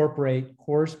incorporate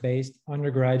course-based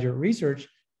undergraduate research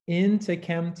into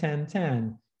Chem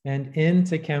 1010 and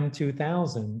into Chem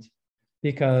 2000,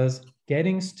 because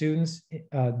getting students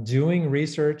doing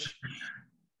research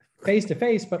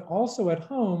face-to-face, but also at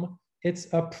home, it's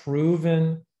a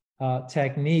proven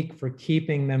technique for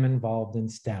keeping them involved in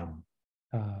STEM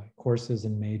courses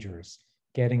and majors,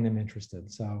 getting them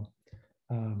interested. So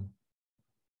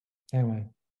anyway,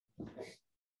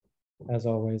 as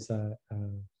always,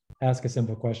 ask a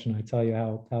simple question. I tell you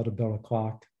how to build a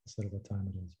clock instead of what time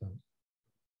it is. But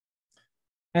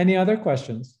any other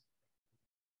questions?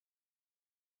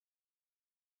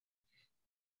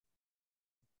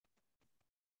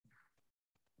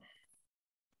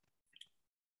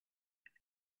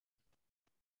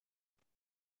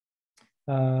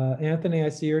 Anthony, I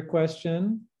see your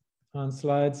question on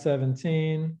slide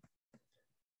 17.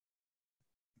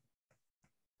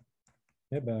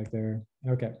 Get back there.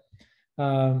 Okay.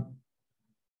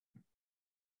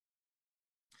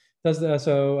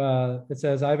 It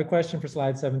says, I have a question for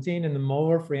slide 17. In the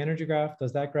molar free energy graph,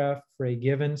 does that graph for a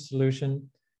given solution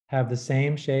have the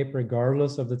same shape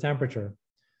regardless of the temperature?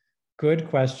 Good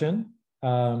question.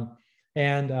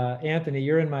 Anthony,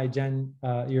 you're in my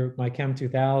my Chem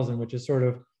 2000, which is sort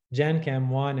of Gen Chem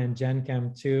 1 and Gen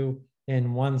Chem 2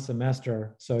 in one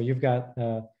semester. So you've got,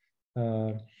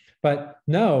 but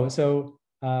no, so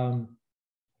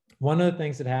one of the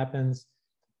things that happens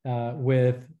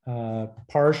with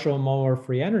partial molar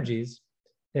free energies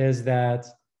is that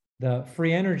the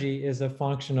free energy is a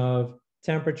function of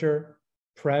temperature,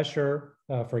 pressure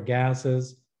for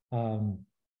gases, partial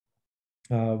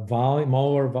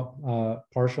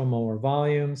molar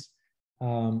volumes,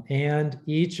 and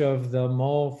each of the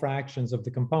mole fractions of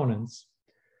the components.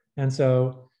 And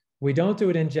so we don't do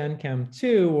it in Gen Chem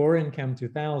 2 or in Chem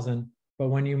 2000, but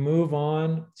when you move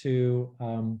on to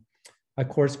a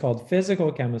course called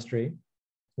physical chemistry,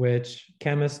 which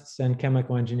chemists and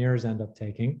chemical engineers end up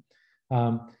taking,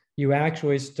 you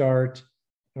actually start,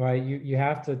 right? You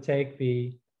have to take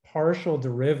the partial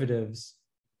derivatives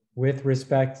with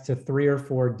respect to 3 or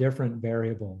 4 different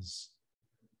variables.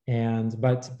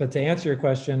 But to answer your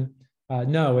question,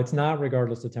 no, it's not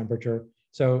regardless of temperature.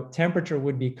 So temperature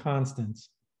would be constant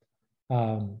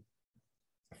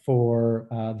for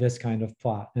this kind of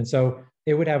plot. And so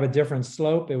it would have a different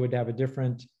slope. It would have a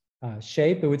different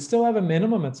shape. It would still have a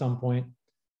minimum at some point,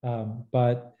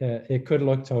 but it could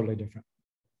look totally different.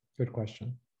 Good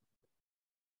question.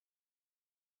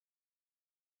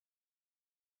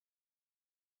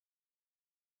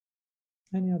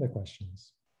 Any other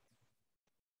questions?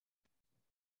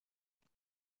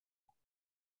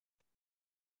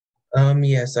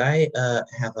 Yes, I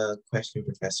have a question,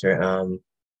 Professor.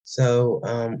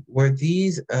 Were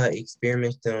these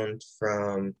experiments done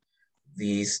from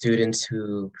the students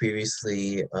who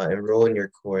previously enrolled in your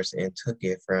course and took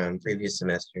it from previous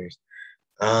semesters?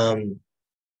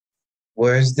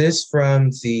 Was this from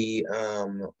the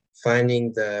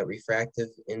finding the refractive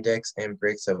index and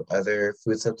Brix of other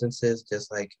food substances,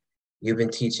 just like you've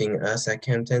been teaching us at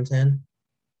Chem 1010?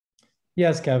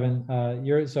 Yes, Kevin.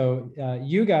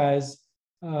 You guys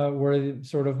were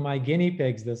sort of my guinea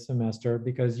pigs this semester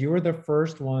because you were the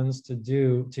first ones to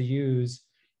use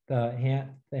the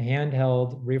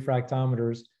handheld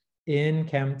refractometers in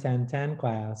Chem 1010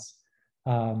 class.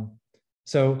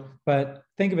 But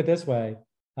think of it this way.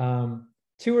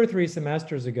 2 or 3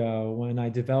 semesters ago, when I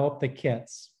developed the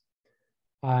kits,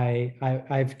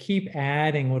 I keep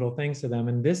adding little things to them.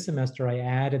 And this semester, I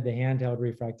added the handheld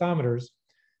refractometers.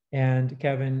 And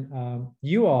Kevin,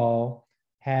 you all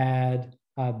had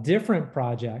different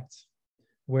projects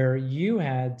where you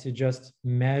had to just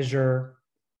measure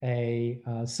a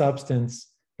substance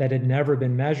that had never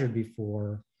been measured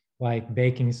before, like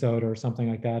baking soda or something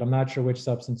like that. I'm not sure which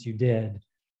substance you did.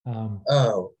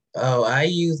 I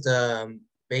used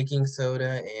baking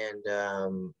soda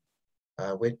and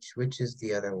which is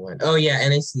the other one? Oh yeah,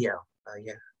 NaCl.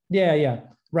 Yeah.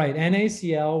 Right.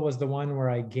 NaCl was the one where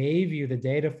I gave you the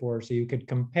data for so you could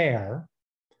compare.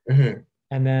 Mm-hmm.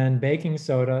 And then baking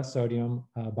soda, sodium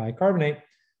bicarbonate,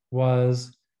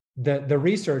 was the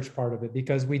research part of it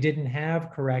because we didn't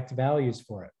have correct values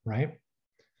for it, right?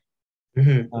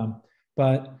 Mm-hmm.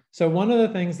 But so one of the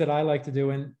things that I like to do,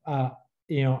 and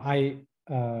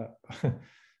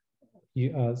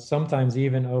sometimes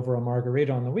even over a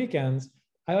margarita on the weekends,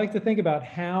 I like to think about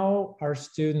how our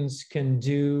students can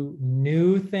do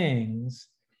new things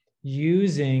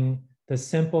using the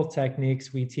simple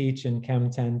techniques we teach in Chem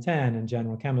 1010 and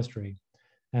general chemistry.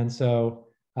 And so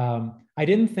I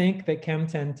didn't think that Chem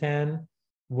 1010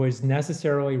 was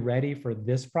necessarily ready for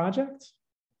this project,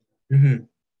 mm-hmm.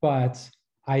 but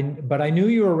I knew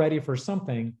you were ready for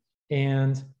something.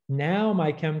 And now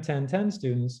my Chem 1010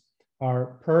 students are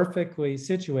perfectly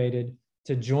situated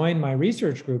to join my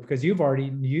research group because you've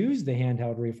already used the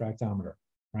handheld refractometer,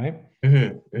 right?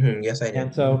 Mm-hmm. Mm-hmm. Yes, I did.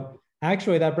 And so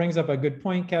actually that brings up a good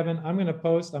point, Kevin. I'm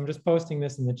just posting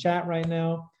this in the chat right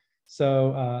now.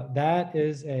 So that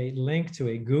is a link to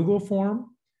a Google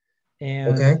form.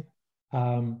 And okay.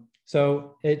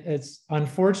 So it's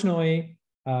unfortunately,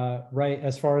 right,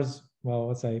 as far as, well,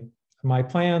 let's say my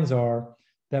plans are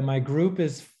that my group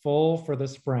is full for the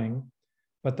spring.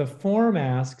 But the form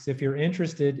asks if you're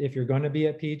interested, if you're going to be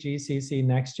at PGCC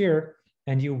next year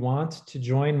and you want to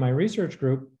join my research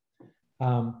group,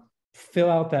 fill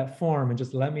out that form and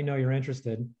just let me know you're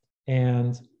interested.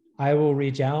 And I will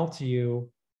reach out to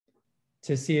you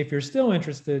to see if you're still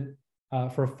interested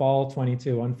for fall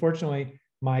 22. Unfortunately,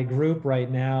 my group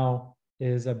right now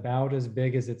is about as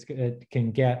big as it can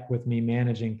get with me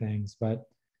managing things. But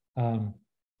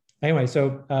anyway,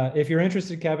 so if you're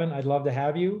interested, Kevin, I'd love to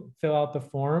have you fill out the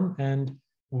form and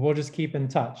we'll just keep in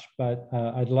touch. But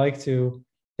I'd like to,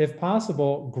 if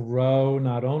possible, grow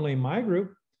not only my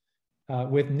group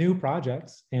with new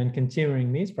projects and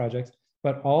continuing these projects,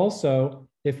 but also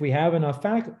if we have enough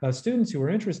students who are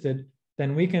interested,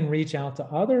 then we can reach out to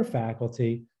other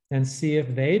faculty and see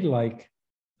if they'd like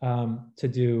to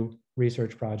do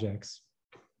research projects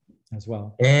as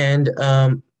well. And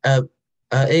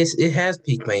It has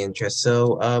piqued my interest.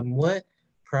 So, what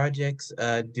projects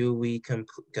do we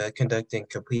conduct and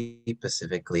complete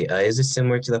specifically? Is it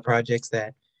similar to the projects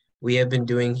that we have been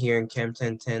doing here in Chem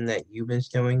 1010 that you've been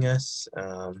showing us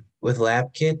with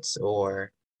lab kits,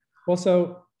 or? Well,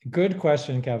 so good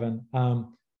question, Kevin.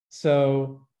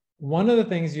 So one of the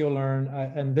things you'll learn,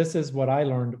 and this is what I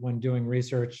learned when doing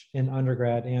research in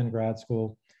undergrad and grad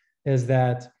school, is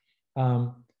that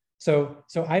so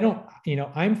I don't,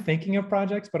 I'm thinking of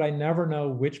projects, but I never know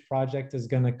which project is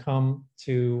going to come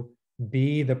to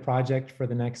be the project for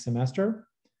the next semester.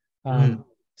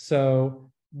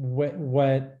 So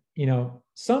what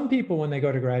some people, when they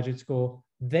go to graduate school,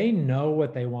 they know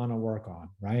what they want to work on,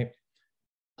 right?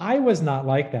 I was not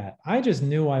like that. I just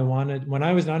knew I wanted, when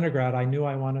I was an undergrad, I knew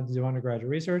I wanted to do undergraduate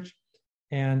research.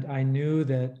 And I knew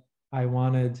that I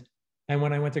wanted, and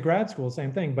when I went to grad school,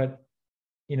 same thing. But,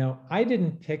 I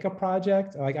didn't pick a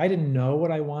project. Like, I didn't know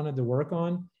what I wanted to work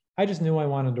on. I just knew I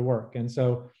wanted to work. And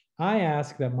so I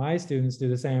ask that my students do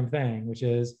the same thing, which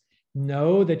is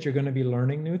know that you're going to be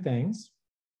learning new things,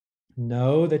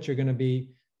 know that you're going to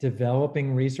be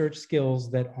developing research skills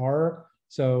that are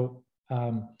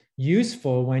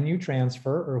useful when you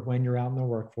transfer or when you're out in the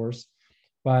workforce.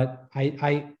 But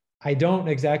I don't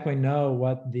exactly know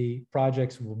what the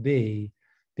projects will be,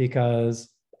 because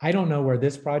I don't know where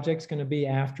this project's going to be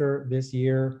after this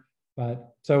year.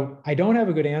 But so I don't have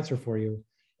a good answer for you.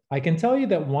 I can tell you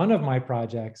that one of my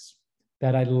projects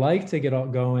that I'd like to get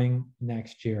going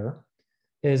next year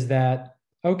is that,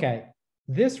 okay,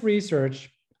 this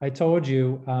research, I told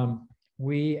you,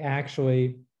 we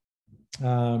actually,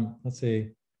 let's see,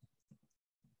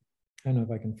 I don't know if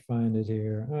I can find it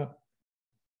here.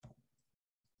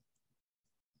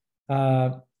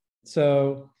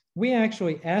 So we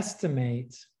actually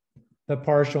estimate the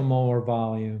partial molar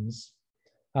volumes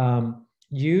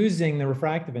using the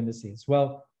refractive indices.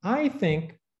 Well, I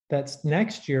think that's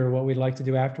next year what we'd like to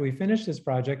do after we finish this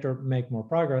project or make more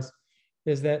progress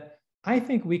is that I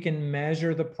think we can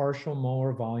measure the partial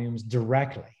molar volumes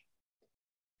directly.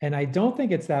 And I don't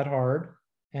think it's that hard.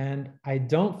 And I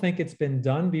don't think it's been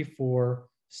done before,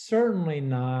 certainly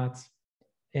not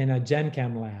in a Gen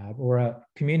Chem lab or a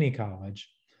community college.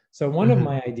 So one of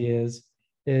my ideas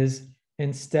is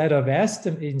instead of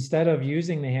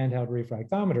using the handheld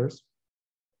refractometers,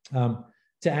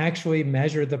 to actually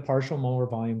measure the partial molar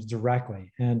volumes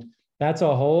directly. And that's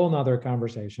a whole nother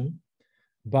conversation,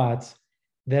 but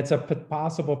that's a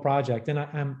possible project. And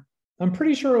I'm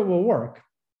pretty sure it will work.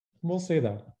 We'll see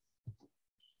though.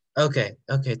 Okay,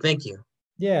 thank you.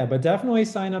 Yeah, but definitely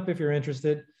sign up if you're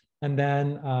interested. And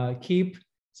then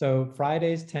so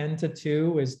Fridays 10 to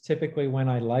 2 is typically when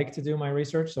I like to do my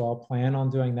research. So I'll plan on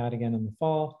doing that again in the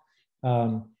fall.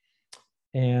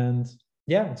 And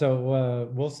yeah, so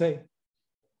we'll see.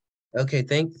 Okay,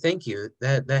 thank you.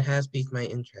 That has piqued my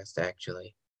interest,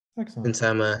 actually. Excellent. Since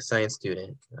I'm a science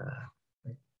student.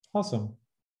 Awesome.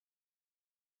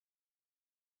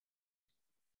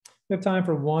 We have time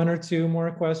for one or two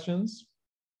more questions.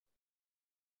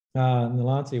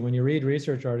 Nilanti, when you read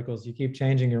research articles, you keep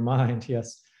changing your mind.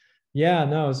 Yes. Yeah,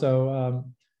 no. So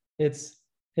it's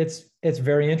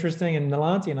very interesting. And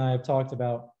Nilanti and I have talked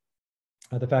about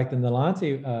the fact that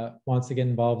Nilanti wants to get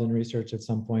involved in research at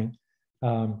some point.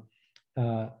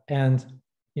 And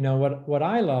what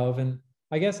I love, and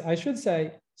I guess I should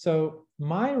say, so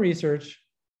my research,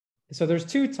 so there's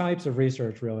two types of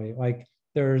research really. Like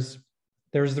there's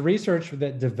the research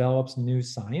that develops new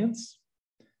science,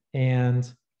 and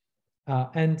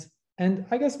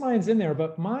I guess mine's in there,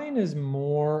 but mine is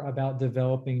more about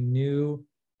developing new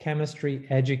chemistry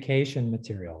education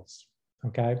materials.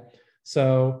 Okay,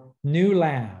 so new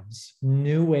labs,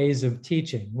 new ways of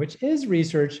teaching, which is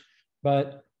research,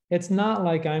 but it's not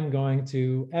like I'm going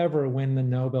to ever win the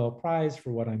Nobel Prize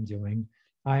for what I'm doing.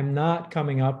 I'm not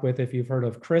coming up with, if you've heard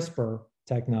of CRISPR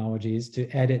technologies to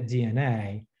edit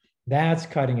DNA, that's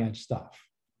cutting edge stuff.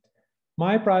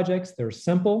 My projects, they're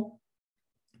simple,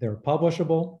 they're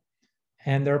publishable,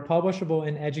 and they're publishable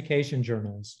in education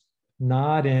journals,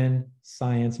 not in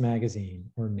Science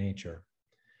magazine or Nature.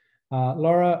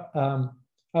 Laura,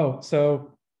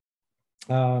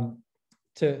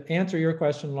 to answer your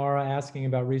question, Laura, asking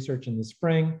about research in the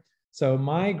spring. So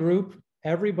my group,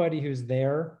 everybody who's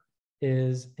there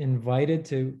is invited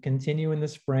to continue in the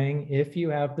spring if you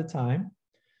have the time.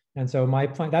 And so my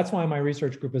plan, that's why my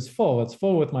research group is full. It's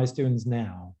full with my students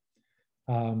now.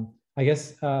 I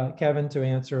guess, Kevin,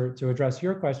 to address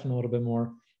your question a little bit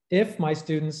more, if my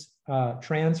students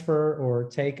transfer or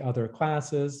take other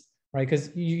classes, right?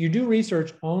 Because you do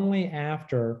research only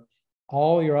after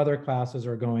all your other classes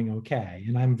are going okay.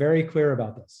 And I'm very clear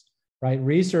about this. right?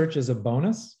 Research is a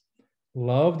bonus.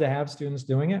 Love to have students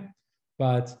doing it,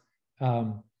 but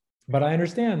I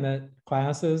understand that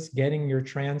classes, getting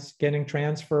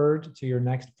transferred to your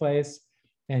next place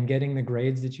and getting the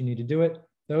grades that you need to do it,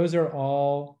 those are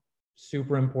all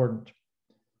super important.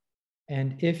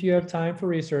 And if you have time for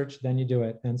research, then you do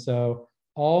it. And so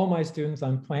all my students,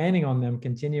 I'm planning on them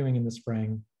continuing in the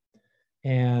spring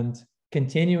and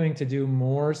continuing to do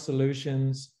more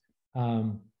solutions.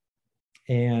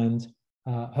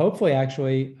 Hopefully,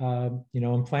 actually,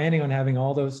 I'm planning on having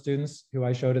all those students who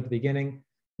I showed at the beginning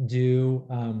do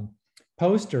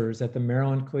posters at the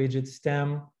Maryland Collegiate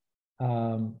STEM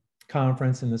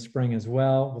conference in the spring as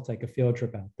well. We'll take a field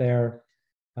trip out there.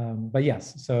 But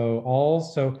yes, so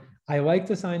I like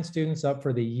to sign students up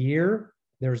for the year.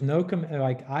 There's no,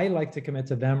 I like to commit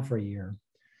to them for a year.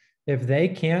 If they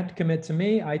can't commit to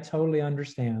me, I totally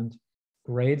understand.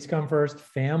 Grades come first,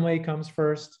 family comes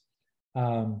first.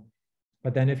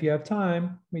 But then if you have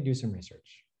time, we do some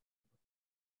research.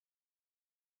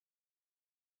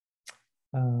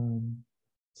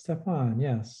 Stefan,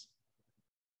 yes.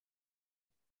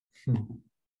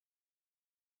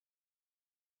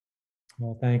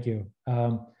 Well, thank you.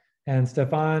 And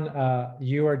Stefan,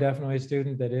 you are definitely a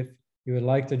student that if you would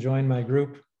like to join my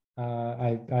group,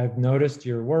 I've noticed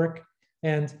your work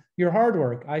and your hard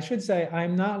work. I should say,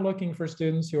 I'm not looking for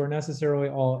students who are necessarily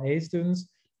all A students.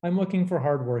 I'm looking for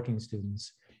hardworking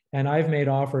students. And I've made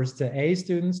offers to A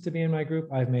students to be in my group.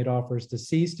 I've made offers to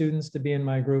C students to be in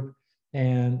my group,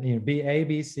 and B, A,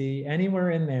 B, C,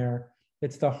 anywhere in there.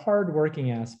 It's the hardworking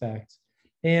aspect.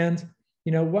 And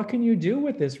what can you do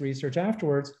with this research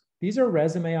afterwards? These are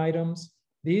resume items.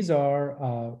 These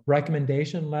are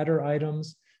recommendation letter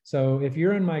items. So if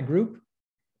you're in my group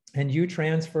and you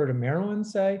transfer to Maryland,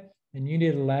 say, and you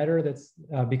need a letter that's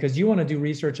because you want to do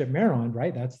research at Maryland,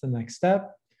 right? That's the next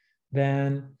step.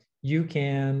 Then you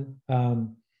can,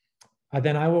 then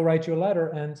I will write you a letter.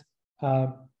 And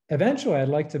eventually I'd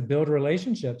like to build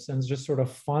relationships and just sort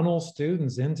of funnel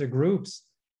students into groups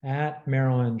at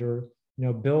Maryland or,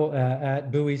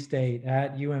 at Bowie State,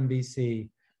 at UMBC,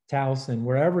 Towson,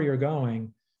 wherever you're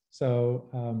going.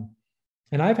 So,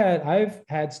 and I've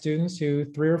had students who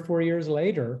 3 or 4 years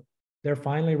later, they're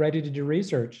finally ready to do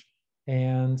research.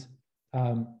 And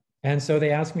so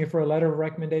they ask me for a letter of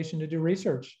recommendation to do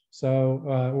research. So,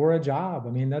 or a job. I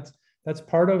mean, that's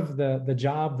part of the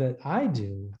job that I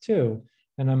do too.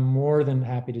 And I'm more than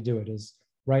happy to do it, is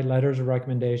write letters of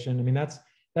recommendation. I mean,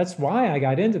 that's why I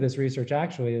got into this research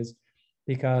actually, is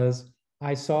because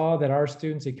I saw that our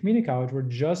students at community college were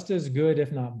just as good,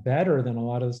 if not better, than a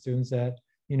lot of the students at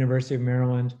University of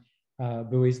Maryland,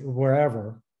 Bowie,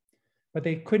 wherever. But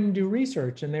they couldn't do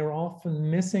research, and they were often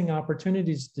missing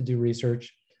opportunities to do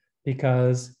research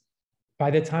because by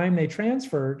the time they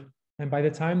transferred and by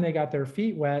the time they got their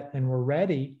feet wet and were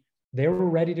ready, they were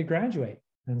ready to graduate.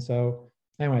 And so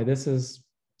anyway, it's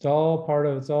all part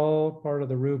of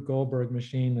the Rube Goldberg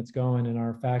machine that's going in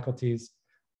our faculty's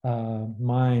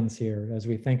minds here as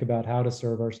we think about how to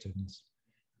serve our students.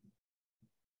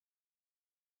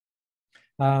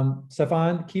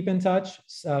 Stefan, keep in touch,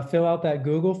 fill out that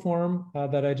Google form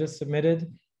that I just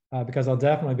submitted, because I'll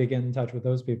definitely be getting in touch with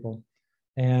those people.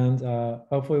 And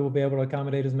hopefully we'll be able to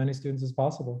accommodate as many students as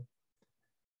possible.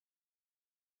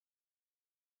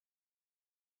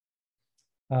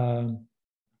 Well,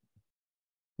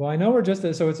 I know we're just,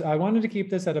 I wanted to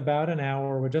keep this at about an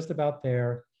hour. We're just about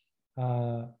there.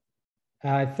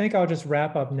 I think I'll just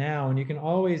wrap up now, and you can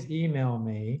always email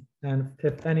me. And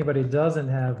if anybody doesn't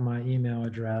have my email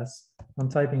address, I'm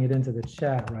typing it into the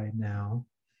chat right now.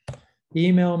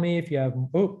 Email me if you have,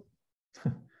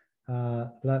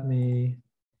 let me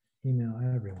email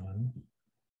everyone.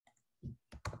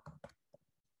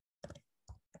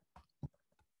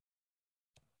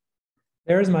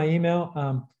 There's my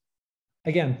email.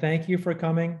 Again, thank you for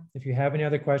coming. If you have any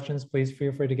other questions, please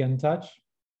feel free to get in touch.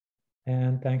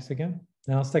 And thanks again.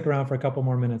 And I'll stick around for a couple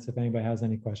more minutes if anybody has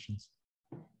any questions.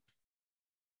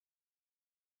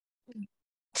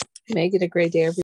 Make it a great day, everybody.